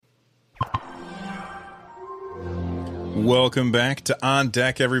Welcome back to On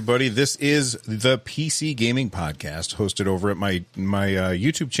Deck, everybody. This is the PC Gaming Podcast, hosted over at my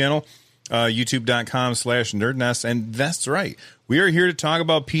YouTube channel, youtube.com/nerdnest. And that's right, we are here to talk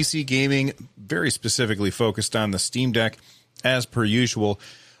about PC gaming, very specifically focused on the Steam Deck, as per usual.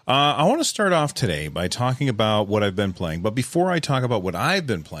 I want to start off today by talking about what I've been playing. But before I talk about what I've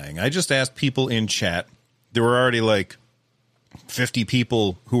been playing, I just asked people in chat. There were already like 50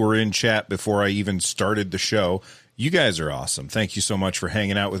 people who were in chat before I even started the show. You guys are awesome. Thank you so much for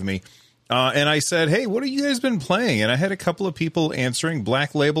hanging out with me. And I said, hey, what have you guys been playing? And I had a couple of people answering.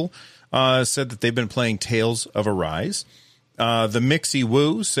 Black Label said that they've been playing Tales of Arise. The Mixie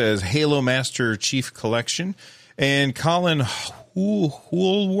Woo says Halo Master Chief Collection. And Colin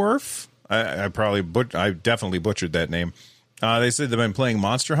Hoolworth, I definitely butchered that name. They said they've been playing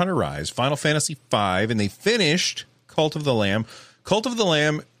Monster Hunter Rise, Final Fantasy V, and they finished Cult of the Lamb. Cult of the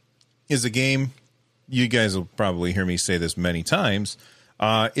Lamb is a game, you guys will probably hear me say this many times.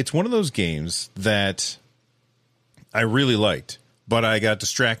 It's one of those games that I really liked, but I got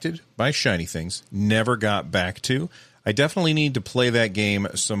distracted by shiny things, never got back to. I definitely need to play that game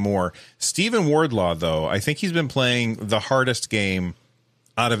some more. Stephen Wardlaw, though, I think he's been playing the hardest game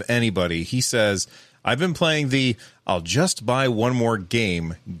out of anybody. He says, I've been playing the I'll just buy one more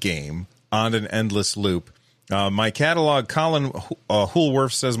game on an endless loop. My catalog, Colin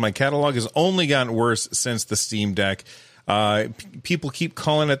Hoolworth says, my catalog has only gotten worse since the Steam Deck. People keep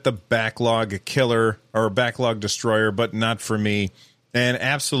calling it the backlog killer or backlog destroyer, but not for me. And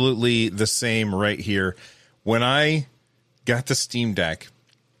absolutely the same right here. When I got the Steam Deck,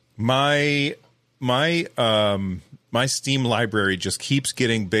 my Steam library just keeps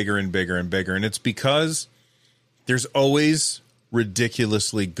getting bigger and bigger and bigger. And it's because there's always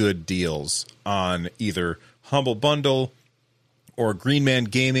ridiculously good deals on either Humble Bundle or Green Man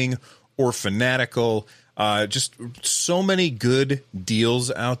Gaming or Fanatical. Just so many good deals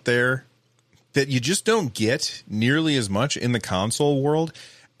out there that you just don't get nearly as much in the console world.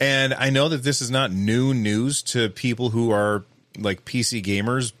 And I know that this is not new news to people who are like PC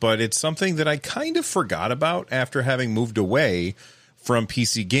gamers, but it's something that I kind of forgot about after having moved away from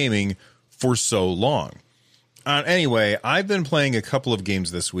PC gaming for so long. Anyway, I've been playing a couple of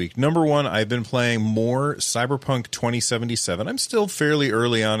games this week. Number one, I've been playing more Cyberpunk 2077. I'm still fairly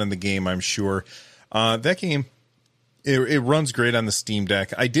early on in the game, I'm sure. That game, it runs great on the Steam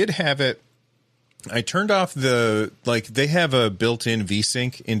Deck. I did have it. I turned off they have a built-in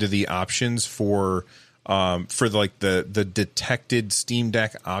VSync into the options for the detected Steam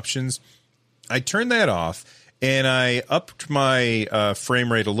Deck options. I turned that off. And I upped my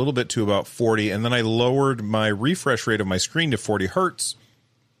frame rate a little bit to about 40, and then I lowered my refresh rate of my screen to 40 hertz.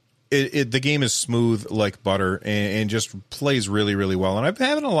 The game is smooth like butter and just plays really, really well. And I've been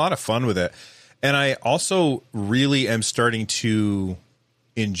having a lot of fun with it. And I also really am starting to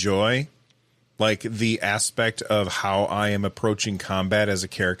enjoy like the aspect of how I am approaching combat as a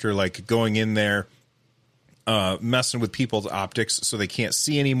character, like going in there, messing with people's optics so they can't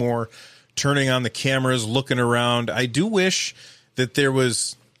see anymore, turning on the cameras, looking around. I do wish that there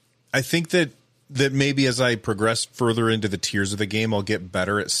was, I think that maybe as I progress further into the tiers of the game, I'll get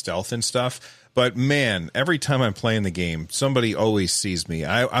better at stealth and stuff. But man, every time I'm playing the game, somebody always sees me.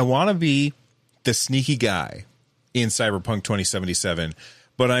 I want to be the sneaky guy in Cyberpunk 2077,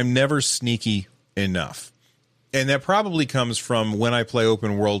 but I'm never sneaky enough. And that probably comes from when I play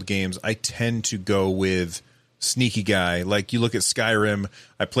open world games, I tend to go with sneaky guy. Like you look at Skyrim,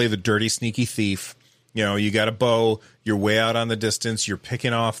 I play the dirty sneaky thief. You know, you got a bow, you're way out on the distance, you're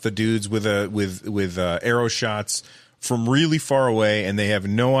picking off the dudes with arrow shots from really far away, and they have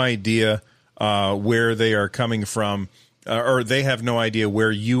no idea where they are coming from, or they have no idea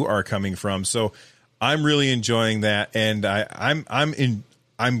where you are coming from. So I'm really enjoying that, and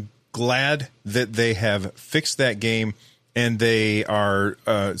I'm glad that they have fixed that game, and they are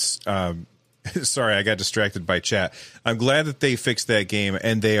sorry, I got distracted by chat. I'm glad that they fixed that game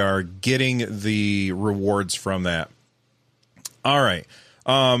and they are getting the rewards from that. All right.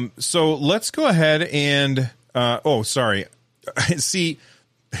 So let's go ahead and sorry. See,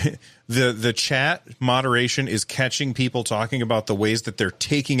 the chat moderation is catching people talking about the ways that they're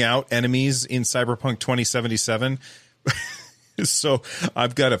taking out enemies in Cyberpunk 2077. So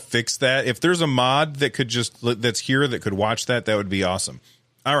I've got to fix that. If there's a mod that that's here that could watch that would be awesome.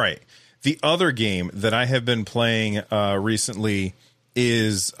 All right. The other game that I have been playing recently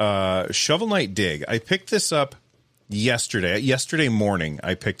is Shovel Knight Dig. I picked this up yesterday morning.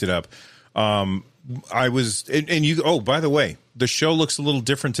 I picked it up. By the way, the show looks a little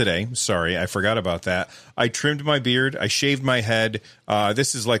different today. Sorry, I forgot about that. I trimmed my beard. I shaved my head.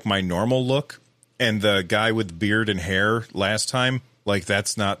 This is like my normal look. and the guy with beard and hair last time, like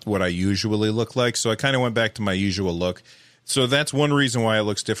that's not what I usually look like. So I kind of went back to my usual look. So that's one reason why it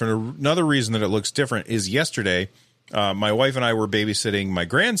looks different. Another reason that it looks different is yesterday, my wife and I were babysitting my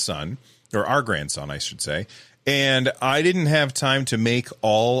grandson, or our grandson, I should say. And I didn't have time to make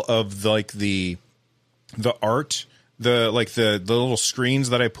all of the art, the little screens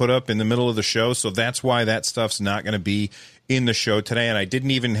that I put up in the middle of the show. So that's why that stuff's not going to be in the show today. And I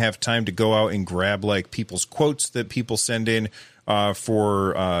didn't even have time to go out and grab like people's quotes that people send in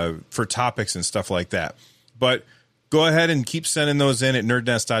for topics and stuff like that. But go ahead and keep sending those in at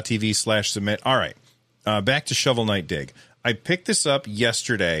nerdnest.tv/submit. All right. Back to Shovel Knight Dig. I picked this up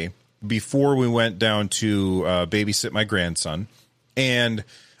yesterday before we went down to babysit my grandson. And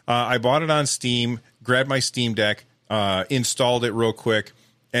I bought it on Steam, grabbed my Steam Deck, installed it real quick,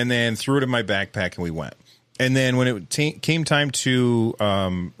 and then threw it in my backpack and we went. And then when it came time to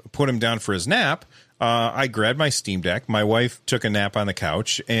put him down for his nap, I grabbed my Steam Deck. My wife took a nap on the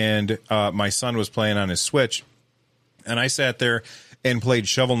couch, and my son was playing on his Switch. And I sat there and played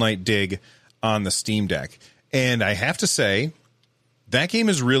Shovel Knight Dig on the Steam Deck. And I have to say, that game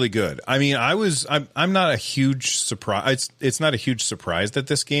is really good. I mean, I'm not a huge surprise. It's not a huge surprise that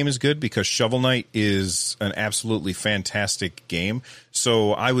this game is good because Shovel Knight is an absolutely fantastic game.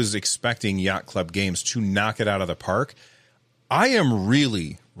 So I was expecting Yacht Club Games to knock it out of the park. I am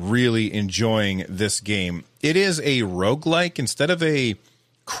really, really enjoying this game. It is a roguelike instead of a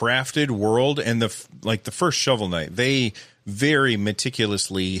crafted world. And the first Shovel Knight, they very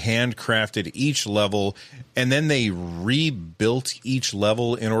meticulously handcrafted each level, and then they rebuilt each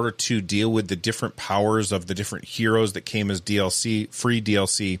level in order to deal with the different powers of the different heroes that came as DLC, free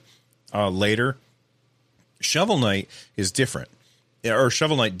DLC later. Shovel Knight is different, or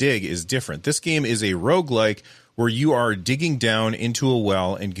Shovel Knight Dig is different. This game is a roguelike where you are digging down into a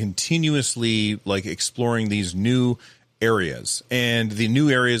well and continuously like exploring these new areas, and the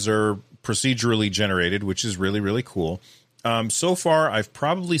new areas are procedurally generated, which is really, really cool. So far, I've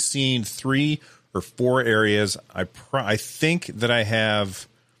probably seen 3 or 4 areas. I think that I have.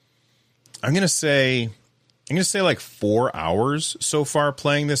 I'm gonna say like 4 hours so far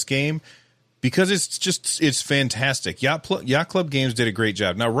playing this game because it's fantastic. Yacht Club Games did a great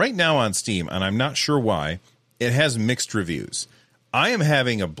job. Now, right now on Steam, and I'm not sure why, it has mixed reviews. I am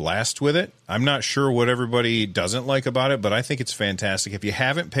having a blast with it. I'm not sure what everybody doesn't like about it, but I think it's fantastic. If you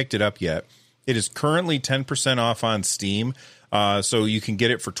haven't picked it up yet, it is currently 10% off on Steam, so you can get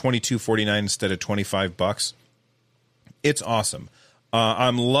it for $22.49 instead of $25. It's awesome.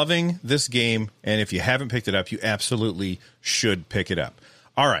 I'm loving this game, and if you haven't picked it up, you absolutely should pick it up.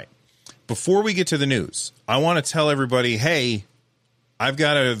 All right. Before we get to the news, I want to tell everybody, hey, I've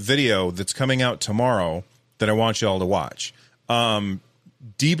got a video that's coming out tomorrow that I want you all to watch.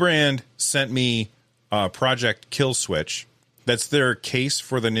 Dbrand sent me Project Kill Switch. That's their case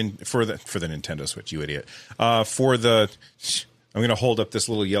for the Nintendo Switch, you idiot. I'm going to hold up this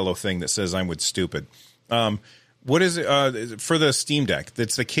little yellow thing that says I'm with stupid. What is it for the Steam Deck?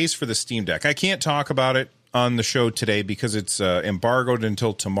 That's the case for the Steam Deck. I can't talk about it on the show today because it's embargoed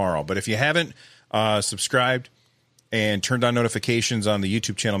until tomorrow. But if you haven't subscribed and turned on notifications on the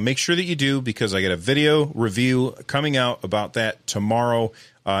YouTube channel, make sure that you do because I got a video review coming out about that tomorrow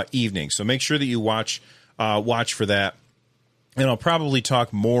evening. So make sure that you watch for that. And I'll probably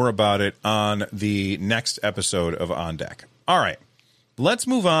talk more about it on the next episode of On Deck. All right, let's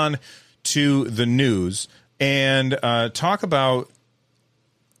move on to the news and talk about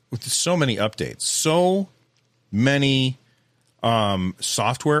so many updates. So many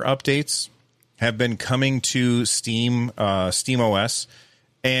software updates have been coming to Steam OS.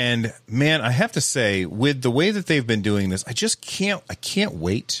 And man, I have to say, with the way that they've been doing this, I can't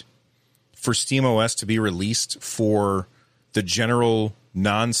wait for Steam OS to be released for the general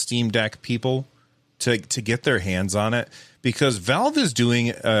non-Steam Deck people to get their hands on it, because Valve is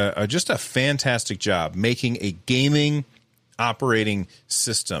doing just a fantastic job making a gaming operating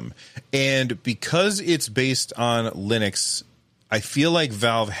system. And because it's based on Linux, I feel like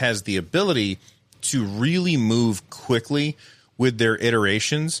Valve has the ability to really move quickly with their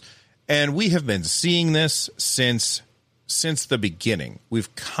iterations. And we have been seeing this since the beginning.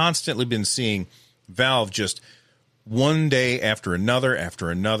 We've constantly been seeing Valve just one day after another,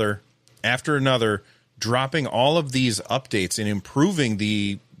 dropping all of these updates and improving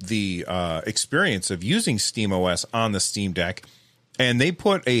the experience of using SteamOS on the Steam Deck. And they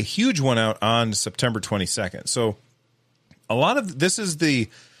put a huge one out on September 22nd. So a lot of this is the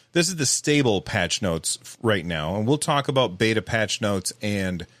stable patch notes right now. And we'll talk about beta patch notes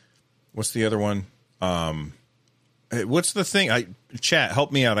and what's the other one? What's the thing? Chat,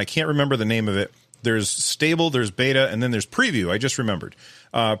 help me out. I can't remember the name of it. There's stable, there's beta, and then there's preview. I just remembered.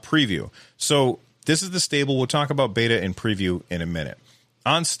 Preview. So this is the stable. We'll talk about beta and preview in a minute.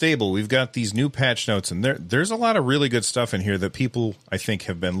 On stable, we've got these new patch notes, and there's a lot of really good stuff in here that people, I think,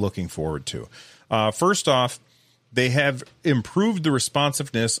 have been looking forward to. First off, they have improved the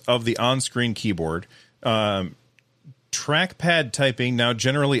responsiveness of the on-screen keyboard. Trackpad typing now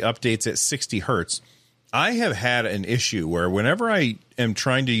generally updates at 60 hertz. I have had an issue where whenever I am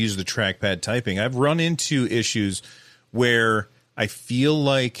trying to use the trackpad typing, I've run into issues where I feel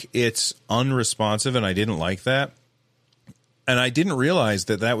like it's unresponsive, and I didn't like that. And I didn't realize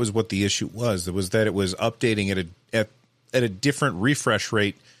that that was what the issue was. It was that it was updating at a different refresh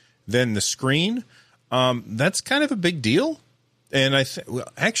rate than the screen. That's kind of a big deal. And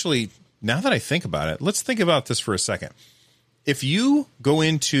actually, now that I think about it, let's think about this for a second. If you go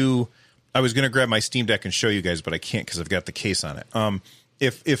into, I was going to grab my Steam Deck and show you guys, but I can't because I've got the case on it.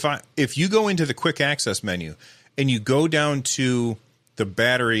 If you go into the quick access menu and you go down to the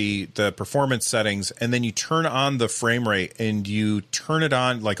battery, the performance settings, and then you turn on the frame rate and you turn it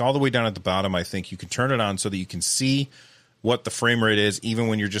on like all the way down at the bottom, I think you can turn it on so that you can see what the frame rate is, even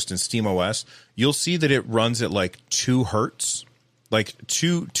when you're just in SteamOS, you'll see that it runs at like 2 hertz, like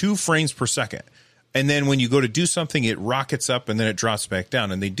two frames per second. And then when you go to do something, it rockets up and then it drops back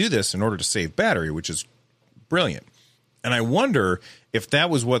down. And they do this in order to save battery, which is brilliant. And I wonder if that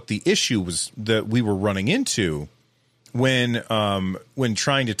was what the issue was that we were running into when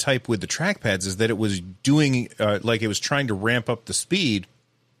trying to type with the trackpads, is that it was doing like it was trying to ramp up the speed,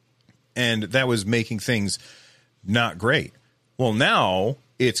 and that was making things not great. Well, now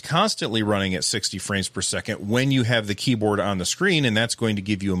it's constantly running at 60 frames per second when you have the keyboard on the screen, and that's going to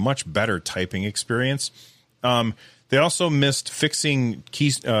give you a much better typing experience. They also missed fixing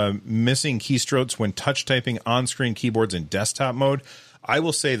missing keystrokes when touch typing on-screen keyboards in desktop mode. I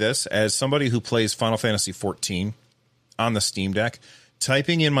will say this, as somebody who plays Final Fantasy XIV on the Steam Deck,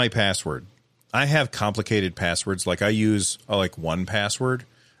 typing in my password, I have complicated passwords. Like I use like 1Password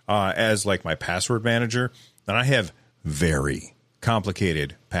as like my password manager, and I have very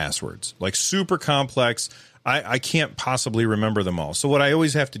complicated passwords, like super complex. I can't possibly remember them all. So what I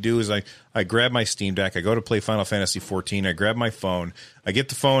always have to do is I grab my Steam Deck, I go to play Final Fantasy XIV, I grab my phone, I get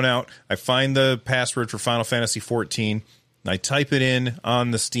the phone out, I find the password for Final Fantasy XIV, I type it in on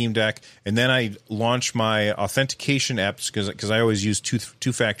the Steam Deck, and then I launch my authentication apps because I always use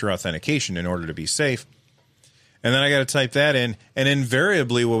two-factor authentication in order to be safe. And then I got to type that in, and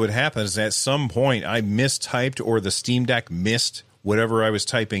invariably what would happen is at some point I mistyped or the Steam Deck missed whatever I was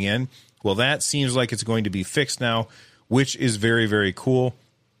typing in. Well, that seems like it's going to be fixed now, which is very, very cool.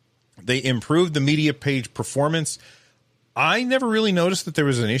 They improved the media page performance. I never really noticed that there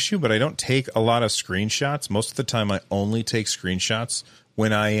was an issue, but I don't take a lot of screenshots. Most of the time, I only take screenshots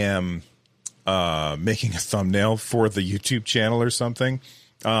when I am making a thumbnail for the YouTube channel or something.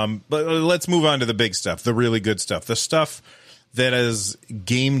 But let's move on to the big stuff, the really good stuff, the stuff that is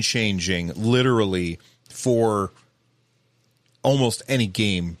game-changing, literally, for almost any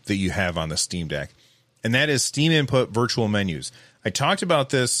game that you have on the Steam Deck. And that is Steam Input virtual menus. I talked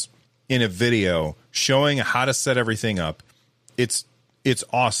about this in a video showing how to set everything up. It's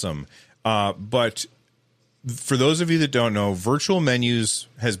awesome. But for those of you that don't know, virtual menus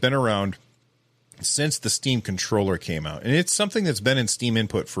has been around since the Steam controller came out. And it's something that's been in Steam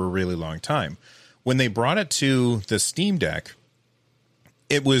Input for a really long time. When they brought it to the Steam Deck,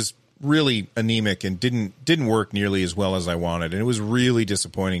 it was really anemic and didn't work nearly as well as I wanted, and it was really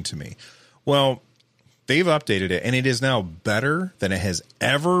disappointing to me. Well, they've updated it, and it is now better than it has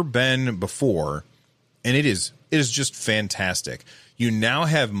ever been before, and it is just fantastic. You now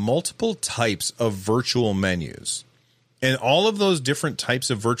have multiple types of virtual menus, and all of those different types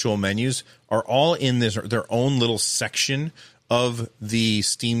of virtual menus are all in their own little section of the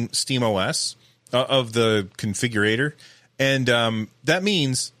Steam OS of the configurator. And that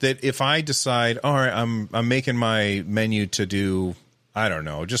means that if I decide, all right, I'm making my menu to do, I don't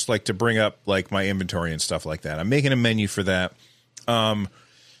know, just like to bring up like my inventory and stuff like that. I'm making a menu for that. I'm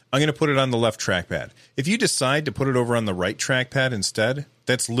going to put it on the left trackpad. If you decide to put it over on the right trackpad instead,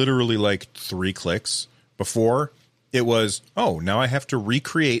 that's literally like 3 clicks. Before, it was, oh, now I have to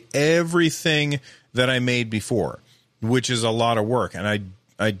recreate everything that I made before, which is a lot of work. And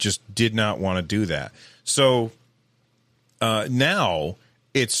I just did not want to do that. So now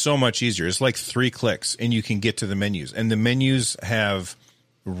it's so much easier. It's like 3 clicks and you can get to the menus, and the menus have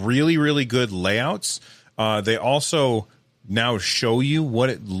really, really good layouts. They also now show you what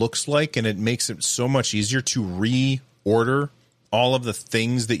it looks like, and it makes it so much easier to reorder all of the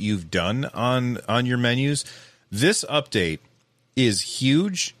things that you've done on your menus. This update is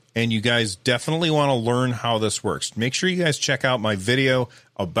huge. and you guys definitely want to learn how this works, make sure you guys check out my video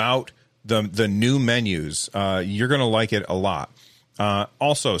about the new menus. You're going to like it a lot.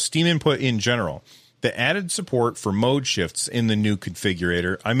 Also, Steam Input in general, the added support for mode shifts in the new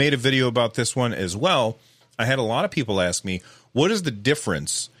configurator. I made a video about this one as well. I had a lot of people ask me, what is the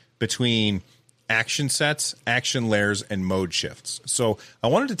difference between action sets, action layers, and mode shifts? So I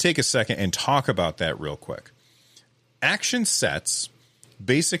wanted to take a second and talk about that real quick. Action sets,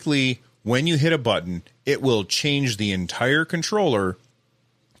 basically, when you hit a button, it will change the entire controller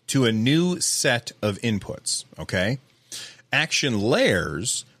to a new set of inputs, okay? Action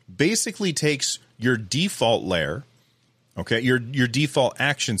layers basically takes your default layer, okay, your default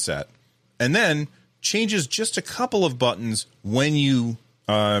action set, and then changes just a couple of buttons when you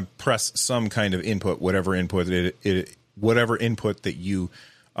press some kind of input, whatever input whatever input that you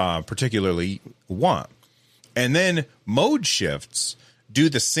particularly want. And then mode shifts do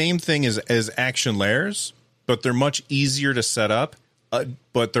the same thing as action layers, but they're much easier to set up,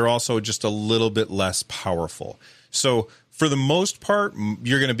 but they're also just a little bit less powerful. So for the most part,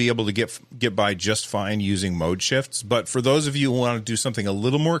 you're going to be able to get by just fine using mode shifts. But for those of you who want to do something a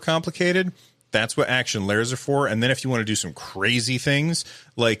little more complicated, that's what action layers are for. And then if you want to do some crazy things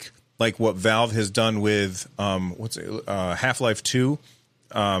like what Valve has done with Half-Life 2,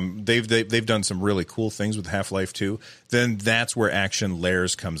 they've done some really cool things with Half-Life 2, then that's where action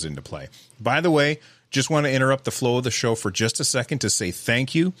layers comes into play. By the way, just want to interrupt the flow of the show for just a second to say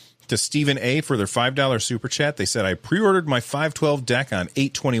thank you to Stephen A. for their $5 super chat. They said, I pre-ordered my 512 deck on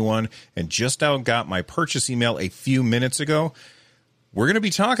 8/21 and just out got my purchase email a few minutes ago. We're going to be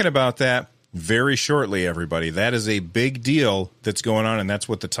talking about that very shortly, everybody. That is a big deal that's going on, and that's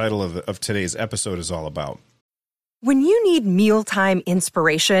what the title of today's episode is all about. When you need mealtime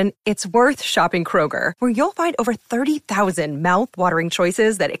inspiration, it's worth shopping Kroger, where you'll find over 30,000 mouth-watering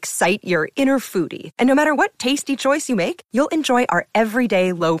choices that excite your inner foodie. And no matter what tasty choice you make, you'll enjoy our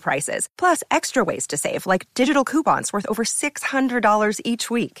everyday low prices, plus extra ways to save, like digital coupons worth over $600 each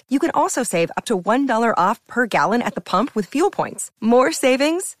week. You can also save up to $1 off per gallon at the pump with fuel points. More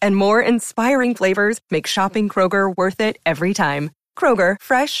savings and more inspiring flavors make shopping Kroger worth it every time. Kroger,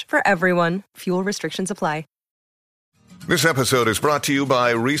 fresh for everyone. Fuel restrictions apply. This episode is brought to you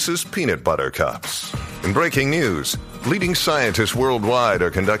by Reese's Peanut Butter Cups. In breaking news, leading scientists worldwide are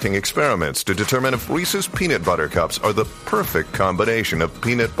conducting experiments to determine if Reese's Peanut Butter Cups are the perfect combination of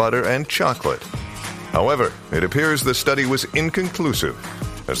peanut butter and chocolate. However, it appears the study was inconclusive,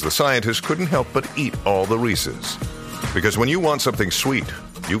 as the scientists couldn't help but eat all the Reese's. Because when you want something sweet,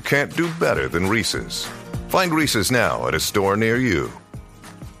 you can't do better than Reese's. Find Reese's now at a store near you.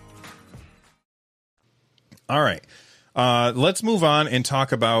 All right. Let's move on and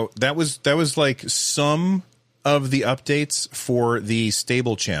talk about that was like some of the updates for the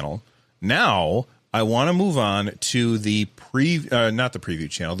stable channel. Now I want to move on to the not the preview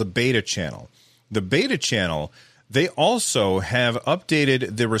channel, the beta channel. The beta channel, they also have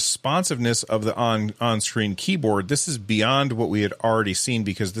updated the responsiveness of the on-screen keyboard. This is beyond what we had already seen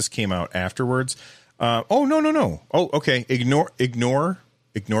because this came out afterwards. No. Oh, okay. Ignore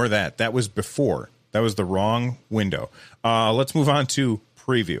that. That was before. That was the wrong window. Let's move on to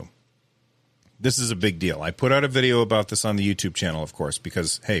preview. This is a big deal. I put out a video about this on the YouTube channel, of course,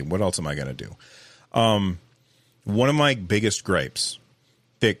 because, hey, what else am I going to do? One of my biggest gripes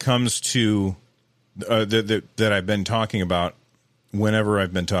that comes to that I've been talking about whenever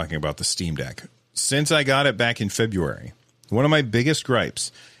I've been talking about the Steam Deck, since I got it back in February, one of my biggest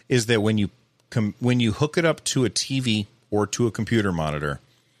gripes is that when you hook it up to a TV or to a computer monitor,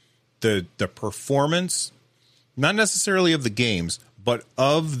 the performance, not necessarily of the games, but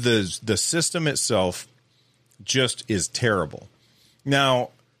of the system itself, just is terrible. Now,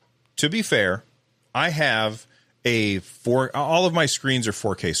 to be fair, I have all of my screens are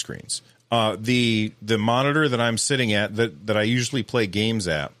 4K screens. The monitor that I'm sitting at that I usually play games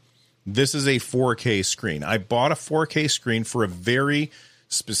at, this is a 4K screen. I bought a 4K screen for a very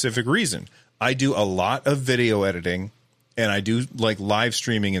specific reason. I do a lot of video editing, and I do like live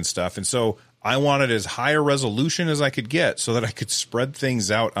streaming and stuff. And so I wanted as high a resolution as I could get so that I could spread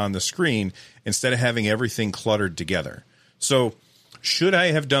things out on the screen instead of having everything cluttered together. So should I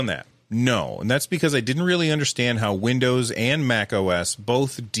have done that? No. And that's because I didn't really understand how Windows and Mac OS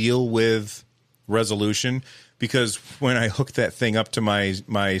both deal with resolution, because when I hook that thing up to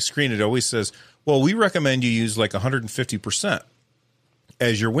my screen, it always says, well, we recommend you use like 150%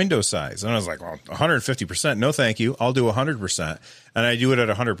 as your window size. And I was like, well, 150%, no thank you. I'll do 100%. And I do it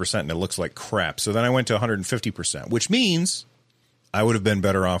at 100% and it looks like crap. So then I went to 150%, which means I would have been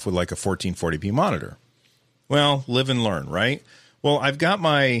better off with like a 1440p monitor. Well, live and learn, right? Well, I've got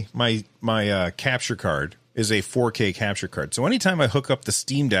my capture card is a 4K capture card. So anytime I hook up the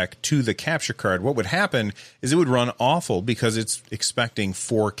Steam Deck to the capture card, what would happen is it would run awful because it's expecting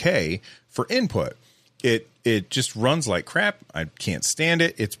 4K for input. It just runs like crap. I can't stand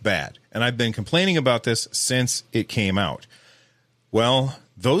it. It's bad. And I've been complaining about this since it came out. Well,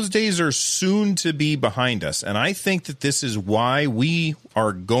 those days are soon to be behind us. And I think that this is why we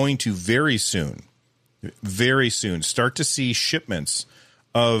are going to very soon start to see shipments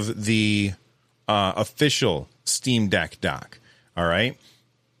of the official Steam Deck dock. All right.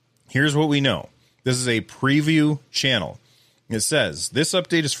 Here's what we know. This is a preview channel. It says, this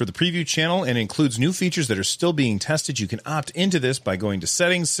update is for the preview channel and includes new features that are still being tested. You can opt into this by going to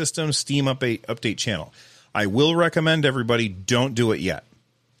Settings, System, Steam Update Channel. I will recommend everybody don't do it yet.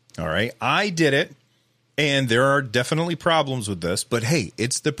 All right. I did it, and there are definitely problems with this, but hey,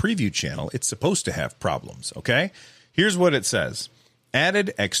 it's the preview channel. It's supposed to have problems. Okay. Here's what it says.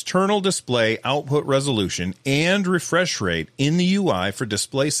 Added external display output resolution and refresh rate in the UI for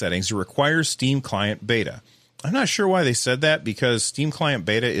display settings requires Steam Client Beta. I'm not sure why they said that, because Steam Client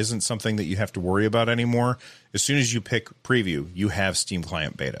Beta isn't something that you have to worry about anymore. As soon as you pick preview, you have Steam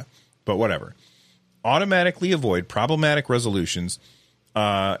Client Beta. But whatever. Automatically avoid problematic resolutions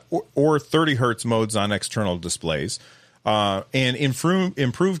or 30 hertz modes on external displays, and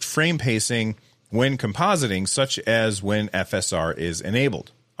improved frame pacing when compositing, such as when FSR is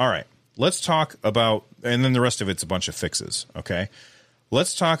enabled. All right, let's talk about, and then the rest of it's a bunch of fixes, okay?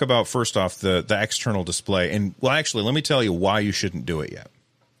 Let's talk about, first off, the external display. And, well, actually, let me tell you why you shouldn't do it yet.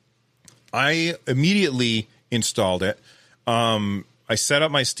 I immediately installed it. I set up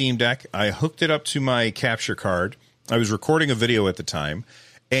my Steam Deck. I hooked it up to my capture card. I was recording a video at the time.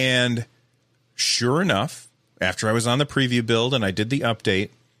 And sure enough, after I was on the preview build and I did the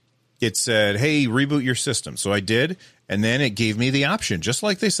update, it said, hey, reboot your system. So I did. And then it gave me the option, just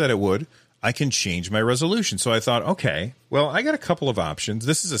like they said it would. I can change my resolution. So I thought, okay, well, I got a couple of options.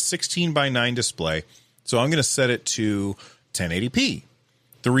 This is a 16:9 display, so I'm going to set it to 1080p.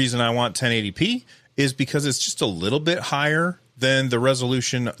 The reason I want 1080p is because it's just a little bit higher than the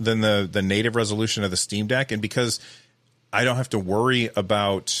resolution, than the native resolution of the Steam Deck, and because I don't have to worry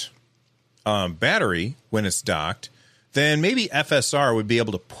about battery when it's docked, then maybe FSR would be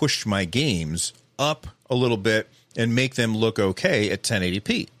able to push my games up a little bit and make them look okay at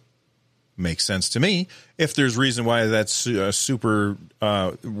 1080p. Makes sense to me. If there's reason why that's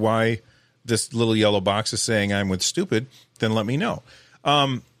why this little yellow box is saying I'm with stupid, then let me know.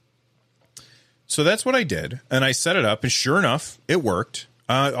 So that's what I did, and I set it up, and sure enough, it worked.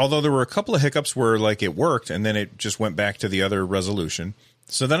 Although there were a couple of hiccups where like it worked, and then it just went back to the other resolution.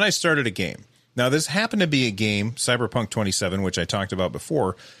 So then I started a game. Now this happened to be a game, Cyberpunk 27, which I talked about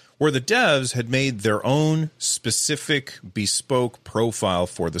before, where the devs had made their own specific bespoke profile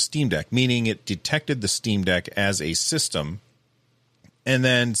for the Steam Deck, meaning it detected the Steam Deck as a system and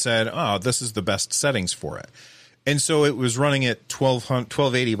then said, oh, this is the best settings for it. And so it was running at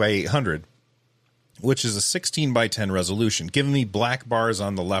 1280 by 800, which is a 16 by 10 resolution, giving me black bars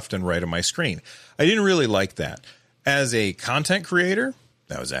on the left and right of my screen. I didn't really like that. As a content creator,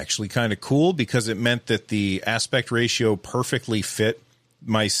 that was actually kind of cool because it meant that the aspect ratio perfectly fit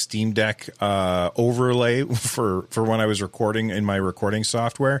my Steam Deck overlay for when I was recording in my recording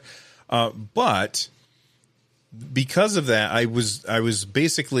software. But because of that, I was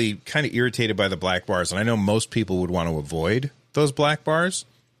basically kind of irritated by the black bars. And I know most people would want to avoid those black bars.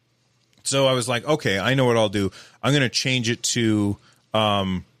 So I was like, okay, I know what I'll do. I'm going to change it to,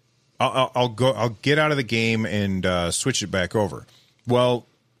 I'll get out of the game and switch it back over. Well,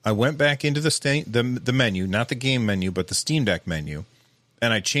 I went back into the menu, not the game menu, but the Steam Deck menu.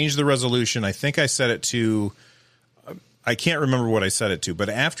 And I changed the resolution. I think I set it to, I can't remember what I set it to, but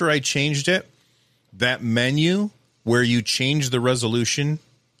after I changed it, that menu where you change the resolution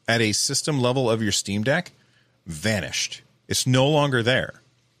at a system level of your Steam Deck vanished. It's no longer there.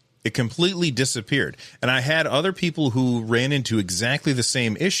 It completely disappeared. And I had other people who ran into exactly the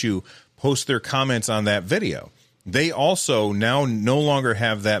same issue post their comments on that video. They also now no longer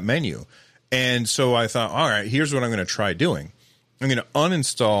have that menu. And so I thought, all right, here's what I'm going to try doing. I'm going to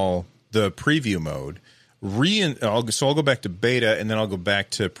uninstall the preview mode. So I'll go back to beta, and then I'll go back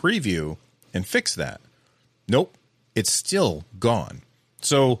to preview and fix that. Nope, it's still gone.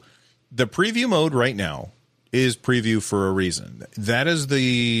 So the preview mode right now is preview for a reason. That is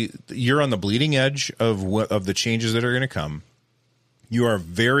you're on the bleeding edge of the changes that are going to come. You are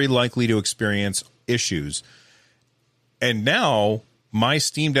very likely to experience issues. And now my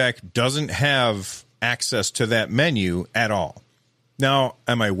Steam Deck doesn't have access to that menu at all. Now,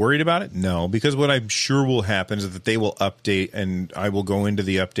 am I worried about it? No, because what I'm sure will happen is that they will update, and I will go into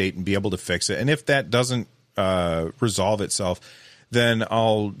the update and be able to fix it. And if that doesn't resolve itself, then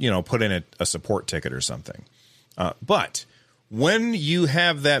I'll, put in a support ticket or something. But when you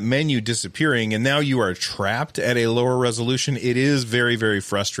have that menu disappearing and now you are trapped at a lower resolution, it is very, very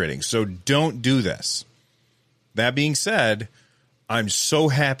frustrating. So don't do this. That being said, I'm so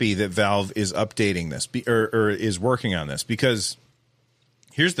happy that Valve is updating this or is working on this, because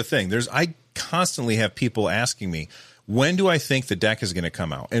here's the thing. I constantly have people asking me, when do I think the deck is going to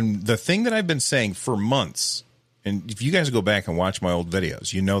come out? And the thing that I've been saying for months, and if you guys go back and watch my old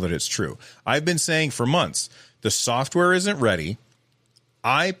videos, you know that it's true. I've been saying for months, the software isn't ready.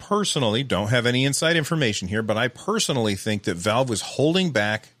 I personally don't have any inside information here, but I personally think that Valve was holding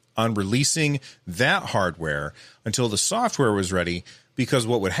back on releasing that hardware until the software was ready, because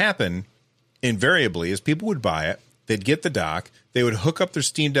what would happen invariably is people would buy it, they'd get the dock, they would hook up their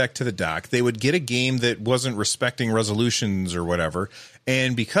Steam Deck to the dock, they would get a game that wasn't respecting resolutions or whatever,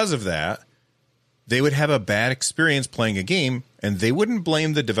 and because of that, they would have a bad experience playing a game, and they wouldn't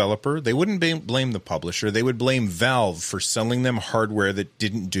blame the developer, they wouldn't blame the publisher, they would blame Valve for selling them hardware that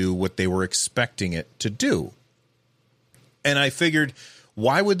didn't do what they were expecting it to do. And I figured,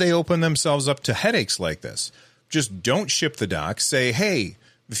 why would they open themselves up to headaches like this? Just don't ship the dock. Say, hey,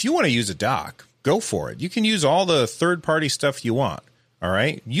 if you want to use a dock, go for it. You can use all the third-party stuff you want, all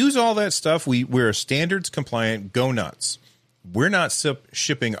right? Use all that stuff. We're standards compliant. Go nuts. We're not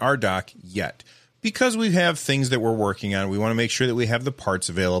shipping our dock yet, because we have things that we're working on. We want to make sure that we have the parts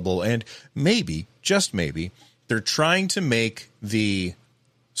available, and maybe, just maybe, they're trying to make the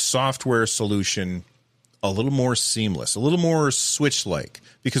software solution a little more seamless, a little more Switch-like,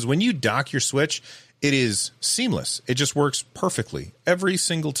 because when you dock your Switch, it is seamless. It just works perfectly every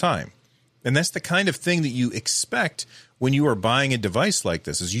single time. And that's the kind of thing that you expect when you are buying a device like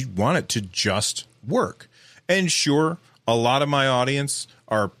this, is you want it to just work. And sure, a lot of my audience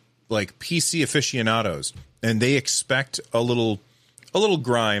are like PC aficionados, and they expect a little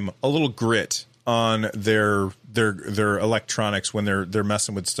grime, a little grit on their electronics when they're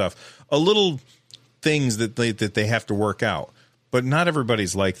messing with stuff. A little things that they have to work out, but not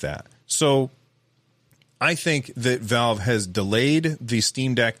everybody's like that. So I think that Valve has delayed the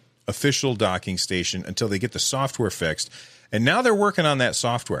Steam Deck official docking station until they get the software fixed, and now they're working on that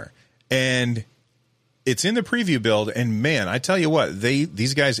software, and it's in the preview build. And man, I tell you what,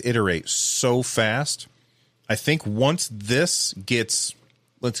 these guys iterate so fast. I think once this gets,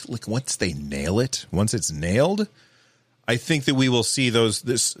 once they nail it, once it's nailed, I think that we will see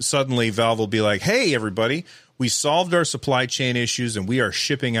suddenly Valve will be like, hey, everybody, we solved our supply chain issues and we are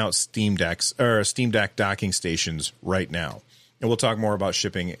shipping out Steam Deck docking stations right now. And we'll talk more about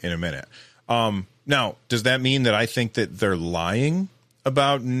shipping in a minute. Now, does that mean that I think that they're lying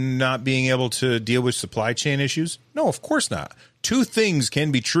about not being able to deal with supply chain issues? No, of course not. Two things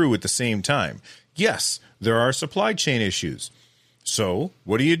can be true at the same time. Yes, there are supply chain issues. So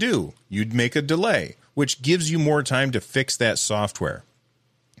what do? You'd make a delay, which gives you more time to fix that software.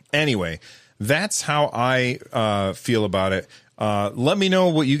 Anyway, that's how I feel about it. Let me know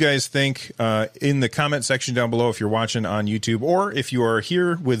what you guys think in the comment section down below if you're watching on YouTube, or if you are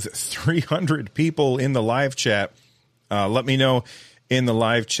here with 300 people in the live chat, let me know in the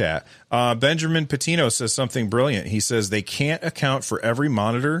live chat. Benjamin Patino says something brilliant. He says they can't account for every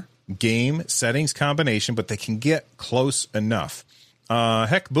monitor, game, settings combination, but they can get close enough.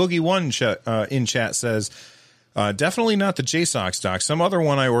 Heck Boogie One in chat says, definitely not the JSOX dock. Some other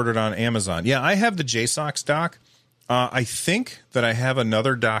one I ordered on Amazon. Yeah, I have the JSOX dock. I think that I have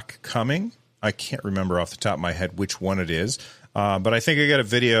another dock coming. I can't remember off the top of my head which one it is, but I think I got a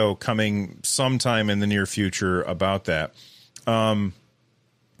video coming sometime in the near future about that.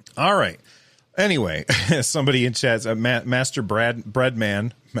 All right. Anyway, somebody in chat, Master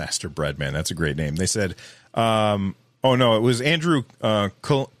Breadman, that's a great name. They said, oh, no, it was Andrew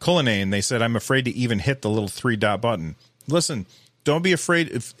Cullinane. They said, I'm afraid to even hit the little 3-dot button. Listen, don't be afraid.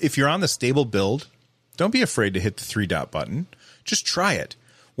 If you're on the stable build, don't be afraid to hit the 3-dot button. Just try it.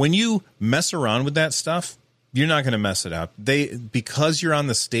 When you mess around with that stuff, you're not going to mess it up. Because you're on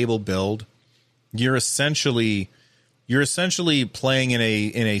the stable build, you're essentially playing in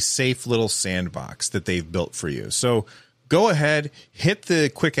a safe little sandbox that they've built for you. So go ahead, hit the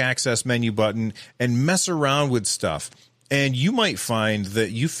quick access menu button and mess around with stuff. And you might find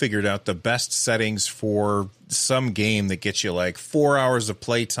that you figured out the best settings for some game that gets you like 4 hours of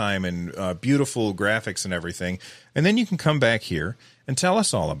playtime and beautiful graphics and everything. And then you can come back here and tell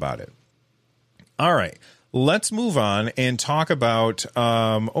us all about it. All right, let's move on and talk about,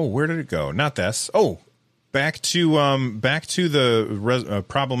 where did it go? Not this. Oh, back to the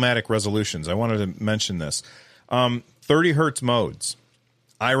problematic resolutions. I wanted to mention this. 30 hertz modes.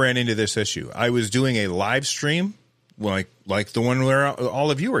 I ran into this issue. I was doing a live stream, like the one where all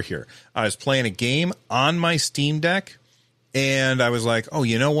of you are here. I was playing a game on my Steam Deck, and I was like, oh,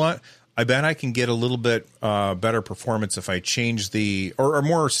 you know what? I bet I can get a little bit better performance if I change or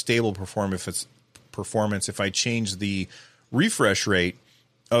more stable performance if I change the refresh rate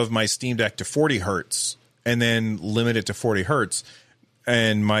of my Steam Deck to 40 hertz and then limit it to 40 hertz.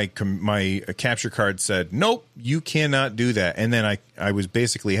 And my capture card said, nope, you cannot do that. And then I was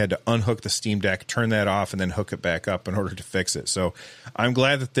basically had to unhook the Steam Deck, turn that off, and then hook it back up in order to fix it. So I'm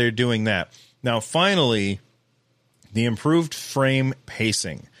glad that they're doing that. Now, finally, the improved frame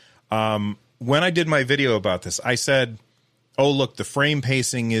pacing. When I did my video about this, I said, oh, look, the frame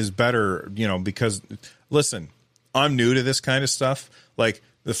pacing is better, because, listen, I'm new to this kind of stuff. Like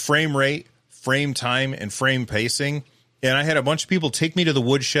the frame rate, frame time, and frame pacing. And I had a bunch of people take me to the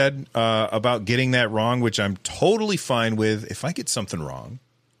woodshed about getting that wrong, which I'm totally fine with. If I get something wrong,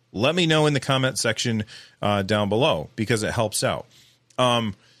 let me know in the comment section down below, because it helps out.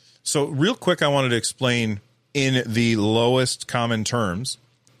 So real quick, I wanted to explain in the lowest common terms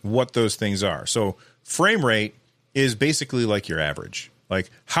what those things are. So frame rate is basically like your average.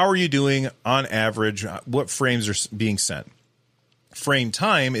 Like, how are you doing on average? What frames are being sent? Frame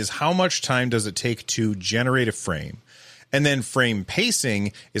time is how much time does it take to generate a frame? And then frame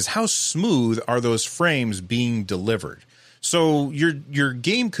pacing is how smooth are those frames being delivered. So your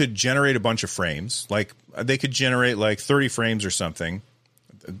game could generate a bunch of frames. Like they could generate like 30 frames or something.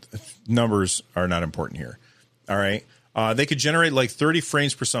 Numbers are not important here. All right. They could generate like 30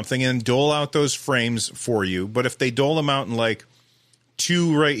 frames per something and dole out those frames for you. But if they dole them out in like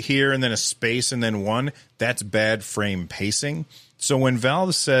 2 right here and then a space and then 1, that's bad frame pacing. So when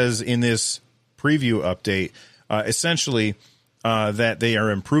Valve says in this preview update, essentially that they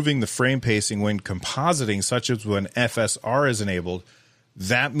are improving the frame pacing when compositing, such as when FSR is enabled,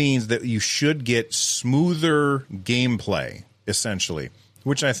 that means that you should get smoother gameplay, essentially,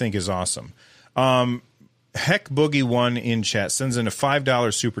 which I think is awesome. Heck Boogie 1 in chat sends in a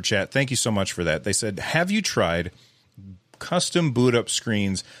 $5 super chat. Thank you so much for that. They said, have you tried custom boot up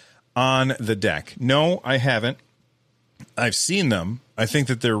screens on the deck? No, I haven't. I've seen them. I think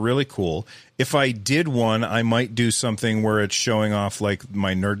that they're really cool. If I did one, I might do something where it's showing off like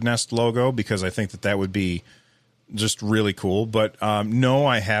my Nerd Nest logo, because I think that would be just really cool. But no,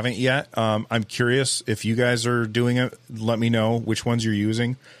 I haven't yet. I'm curious if you guys are doing it. Let me know which ones you're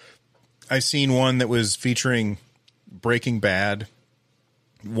using. I've seen one that was featuring Breaking Bad,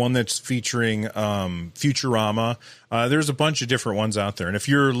 one that's featuring Futurama. There's a bunch of different ones out there. And if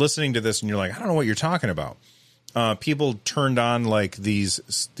you're listening to this and you're like, I don't know what you're talking about, people turned on like these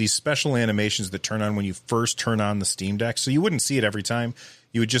special animations that turn on when you first turn on the Steam Deck. So you wouldn't see it every time.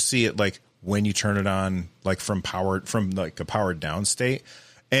 You would just see it like when you turn it on, like from like a powered down state.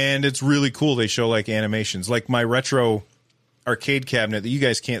 And it's really cool. They show like animations, like my retro arcade cabinet that you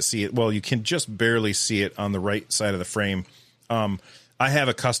guys can't see it. Well, you can just barely see it on the right side of the frame. I have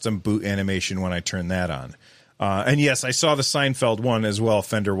a custom boot animation when I turn that on. And yes, I saw the Seinfeld one as well,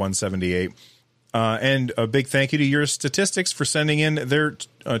 Fender 178. And a big thank you to Your Statistics for sending in their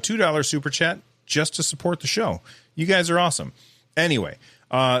 $2 super chat just to support the show. You guys are awesome. Anyway,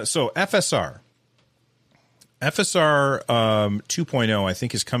 so FSR 2.0, I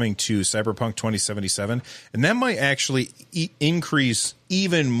think, is coming to Cyberpunk 2077, and that might actually increase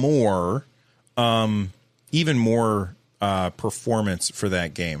even more performance for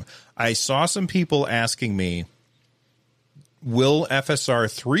that game. I saw some people asking me, will FSR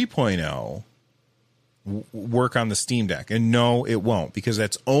 3.0 work on the Steam Deck? And no, it won't, because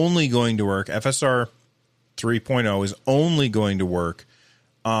that's only going to work. FSR 3.0 is only going to work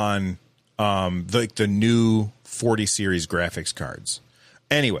on the new 40 series graphics cards.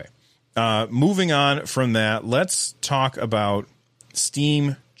 Anyway, moving on from that, let's talk about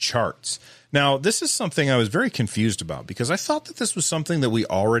Steam charts. Now, this is something I was very confused about, because I thought that this was something that we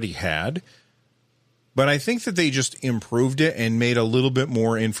already had, but I think that they just improved it and made a little bit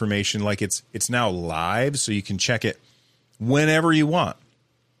more information. Like it's now live, so you can check it whenever you want.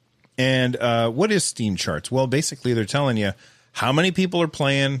 And what is Steam charts? Well, basically they're telling you how many people are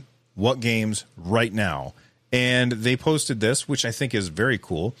playing what games right now. And they posted this, which I think is very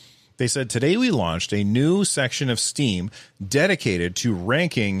cool. They said, today we launched a new section of Steam dedicated to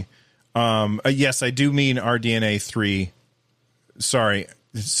ranking. Yes, I do mean RDNA 3. Sorry.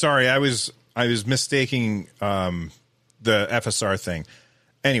 I was mistaking the FSR thing.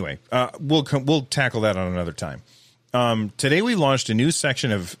 Anyway, we'll tackle that on another time. Today we launched a new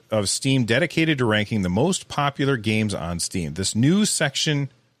section of Steam dedicated to ranking the most popular games on Steam. This new section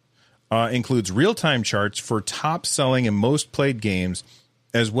includes real-time charts for top-selling and most played games,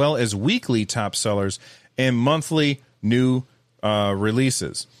 as well as weekly top sellers and monthly new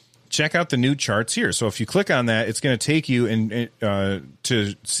releases. Check out the new charts here. So if you click on that, it's going to take you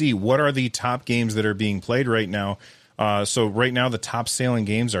to see what are the top games that are being played right now. So right now, the top-selling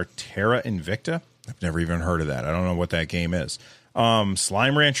games are Terra Invicta. I've never even heard of that. I don't know what that game is.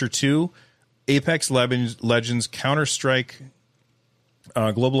 Slime Rancher 2, Apex Legends, Counter-Strike,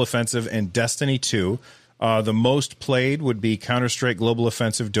 Global Offensive, and Destiny 2. The most played would be Counter-Strike, Global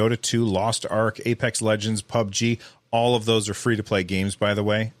Offensive, Dota 2, Lost Ark, Apex Legends, PUBG. All of those are free-to-play games, by the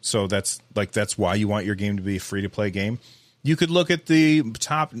way. So that's why you want your game to be a free-to-play game. You could look at the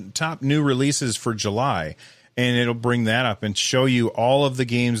top new releases for July, and it'll bring that up and show you all of the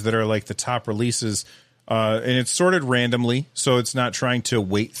games that are like the top releases. And it's sorted randomly, so it's not trying to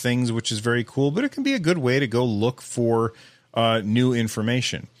weight things, which is very cool. But it can be a good way to go look for new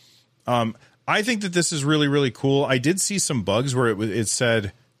information. I think that this is really, really cool. I did see some bugs where it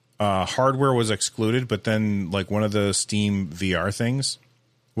said hardware was excluded, but then like one of the Steam VR things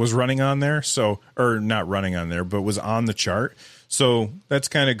was running on there. So, or not running on there, but was on the chart. So that's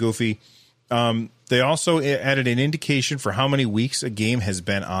kind of goofy. They also added an indication for how many weeks a game has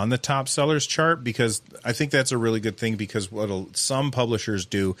been on the top sellers chart, because I think that's a really good thing, because what some publishers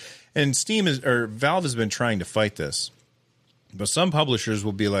do, and Valve has been trying to fight this, but some publishers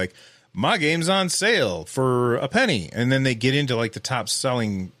will be like, my game's on sale for a penny. And then they get into like the top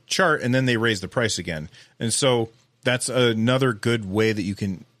selling chart and then they raise the price again. And so that's another good way that you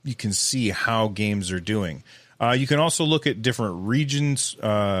can see how games are doing. You can also look at different regions,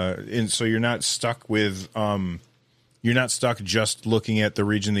 and so you're not stuck just looking at the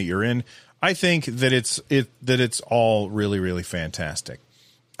region that you're in. I think that it's all really, really fantastic.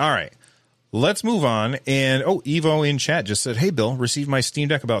 All right, let's move on. And Evo in chat just said, "Hey Bill, received my Steam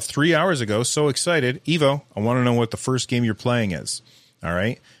Deck about 3 hours ago. So excited, Evo! I want to know what the first game you're playing is." All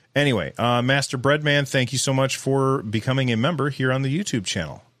right. Anyway, Master Breadman, thank you so much for becoming a member here on the YouTube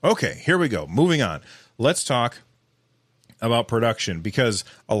channel. Okay, here we go. Moving on. Let's talk about production, because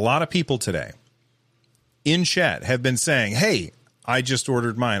a lot of people today in chat have been saying, hey, I just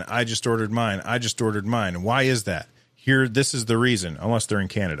ordered mine. I just ordered mine. I just ordered mine. Why is that? This is the reason, unless they're in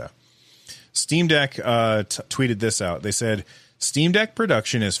Canada. Steam Deck tweeted this out. They said, Steam Deck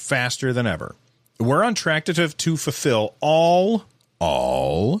production is faster than ever. We're on track to fulfill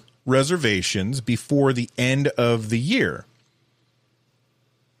all reservations before the end of the year.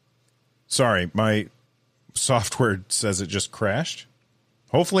 Sorry, my software says it just crashed.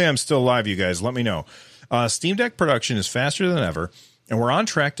 Hopefully I'm still live, you guys. Let me know. Steam Deck production is faster than ever, and we're on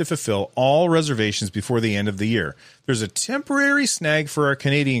track to fulfill all reservations before the end of the year. There's a temporary snag for our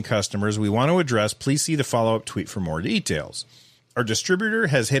Canadian customers we want to address. Please see the follow-up tweet for more details. Our distributor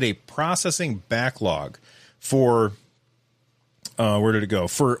has hit a processing backlog for... where did it go?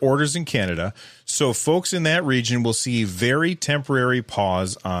 For orders in Canada. So folks in that region will see very temporary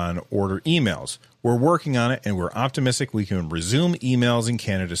pause on order emails. We're working on it, and we're optimistic we can resume emails in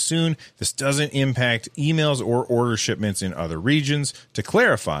Canada soon. This doesn't impact emails or order shipments in other regions. To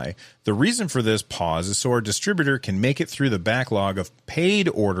clarify, the reason for this pause is so our distributor can make it through the backlog of paid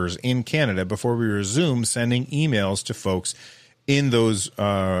orders in Canada before we resume sending emails to folks in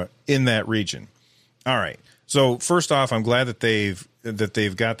that region. All right. So first off, I'm glad that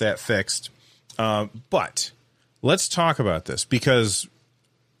they've got that fixed. But let's talk about this, because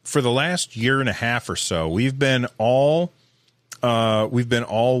for the last year and a half or so, we've been all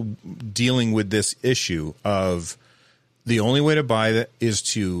dealing with this issue of the only way to buy that is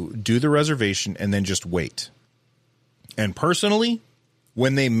to do the reservation and then just wait. And personally,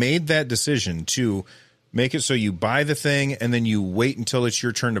 when they made that decision to make it so you buy the thing and then you wait until it's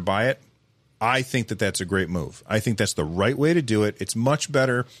your turn to buy it, I think that that's a great move. I think that's the right way to do it. It's much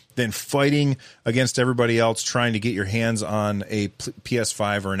better than fighting against everybody else trying to get your hands on a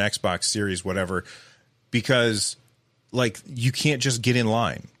PS5 or an Xbox Series, whatever, because like you can't just get in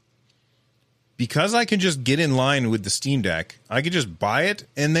line. Because I can just get in line with the Steam Deck, I can just buy it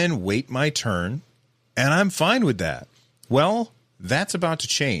and then wait my turn, and I'm fine with that. Well, that's about to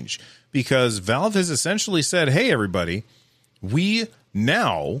change, because Valve has essentially said, hey, everybody, we've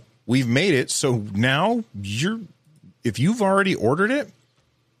made it so now if you've already ordered it,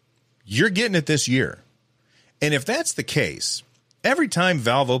 you're getting it this year. And if that's the case, every time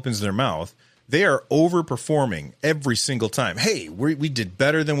Valve opens their mouth, They are overperforming every single time. Hey, we did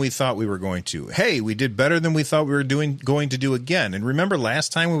better than we thought we were going to. Hey, we did better than we thought we were going to do again. And remember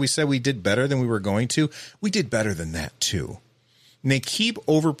last time when we said we did better than we were going to? We did better than that too. And they keep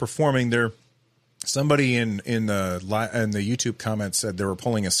overperforming. Somebody in the YouTube comments said they were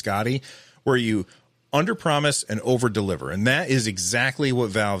pulling a Scotty, where you underpromise and overdeliver, and that is exactly what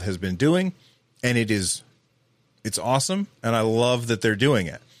Valve has been doing, and it's awesome, and I love that they're doing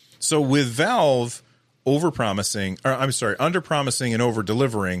it. So with Valve underpromising and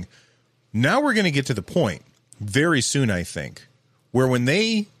over-delivering, now we're going to get to the point very soon, I think, where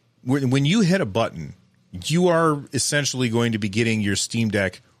when you hit a button, you are essentially going to be getting your Steam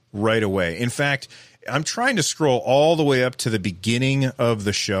Deck right away. In fact, I'm trying to scroll all the way up to the beginning of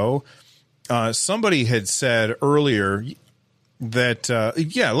the show. Somebody had said earlier that,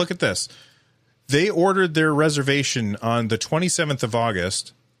 look at this. They ordered their reservation on the 27th of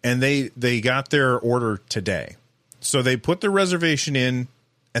August, and they got their order today. So they put their reservation in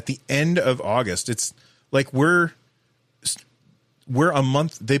at the end of August. It's like we're a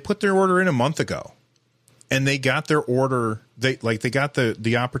month. They put their order in a month ago, and they got their order. They got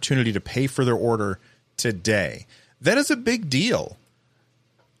the opportunity to pay for their order today. That is a big deal.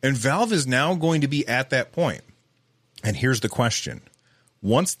 And Valve is now going to be at that point. And here's the question.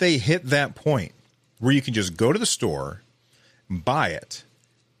 Once they hit that point where you can just go to the store, buy it,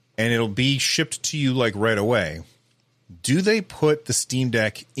 and it'll be shipped to you like right away, do they put the Steam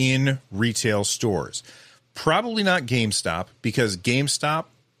Deck in retail stores? Probably not GameStop, because GameStop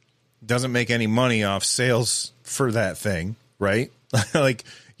doesn't make any money off sales for that thing, right? Like,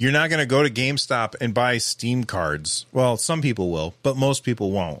 you're not going to go to GameStop and buy Steam cards. Well, some people will, but most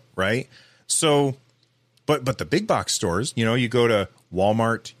people won't, right? So, but the big box stores, you go to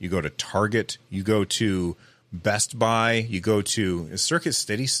Walmart, you go to Target, you go to Best Buy, you go to, is Circuit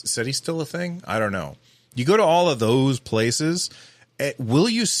City still a thing? I don't know. You go to all of those places. Will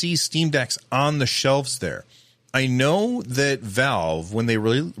you see Steam Decks on the shelves there? I know that Valve, when they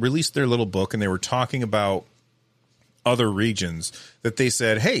released their little book and they were talking about other regions, that they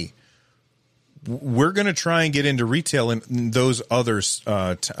said, hey, we're going to try and get into retail in those other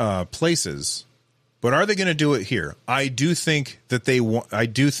places. But are they going to do it here? I do think that they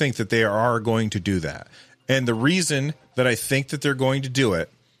are going to do that. And the reason that I think that they're going to do it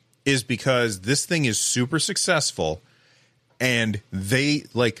is because this thing is super successful, and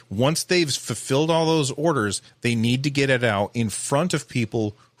once they've fulfilled all those orders, they need to get it out in front of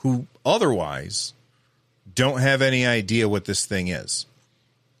people who otherwise don't have any idea what this thing is.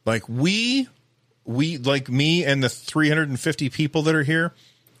 Like we like me and the 350 people that are here,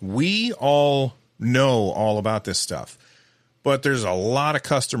 we all know all about this stuff. But there's a lot of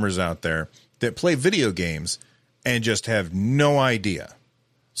customers out there that play video games and just have no idea.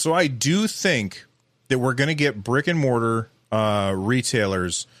 So I do think that we're going to get brick and mortar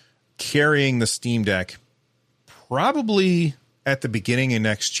retailers carrying the Steam Deck probably at the beginning of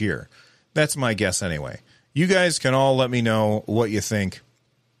next year. That's my guess anyway. You guys can all let me know what you think.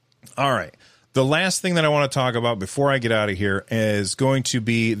 All right. The last thing that I want to talk about before I get out of here is going to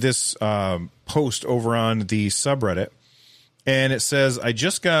be this post over on the subreddit. And it says, I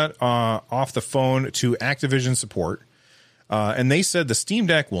just got off the phone to Activision support, and they said the Steam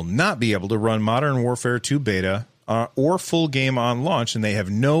Deck will not be able to run Modern Warfare 2 beta or full game on launch, and they have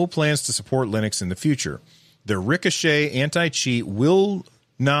no plans to support Linux in the future. The Ricochet anti-cheat will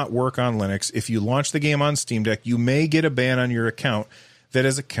not work on Linux. If you launch the game on Steam Deck, you may get a ban on your account that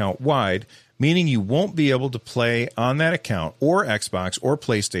is account-wide, meaning you won't be able to play on that account or Xbox or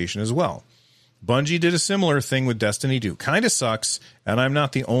PlayStation as well. Bungie did a similar thing with Destiny 2. Kind of sucks, and I'm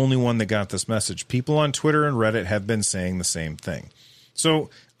not the only one that got this message. People on Twitter and Reddit have been saying the same thing. So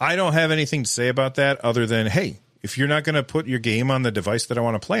I don't have anything to say about that other than, hey, if you're not going to put your game on the device that I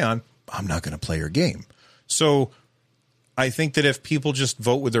want to play on, I'm not going to play your game. So I think that if people just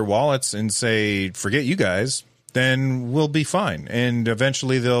vote with their wallets and say, forget you guys, then we'll be fine. And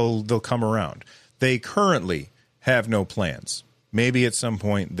eventually they'll come around. They currently have no plans. Maybe at some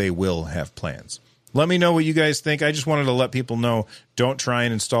point they will have plans. Let me know what you guys think. I just wanted to let people know, don't try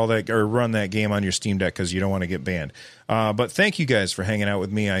and install that or run that game on your Steam Deck because you don't want to get banned. But thank you guys for hanging out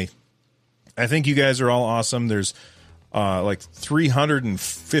with me. I think you guys are all awesome. There's like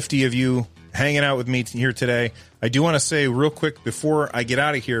 350 of you hanging out with me here today. I do want to say real quick before I get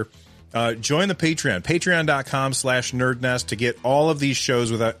out of here, join the Patreon, patreon.com/nerdnest to get all of these shows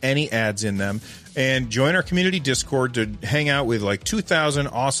without any ads in them. And join our community Discord to hang out with like 2,000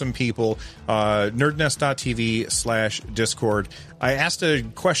 awesome people, nerdnest.tv/Discord. I asked a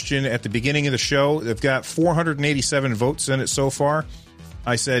question at the beginning of the show. They've got 487 votes in it so far.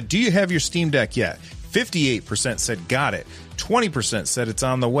 I said, do you have your Steam Deck yet? 58% said got it. 20% said it's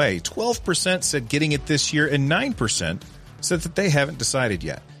on the way. 12% said getting it this year. And 9% said that they haven't decided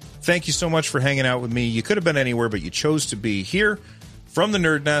yet. Thank you so much for hanging out with me. You could have been anywhere, but you chose to be here. From the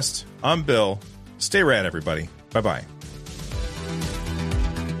Nerd Nest, I'm Bill. Stay rad, everybody. Bye-bye.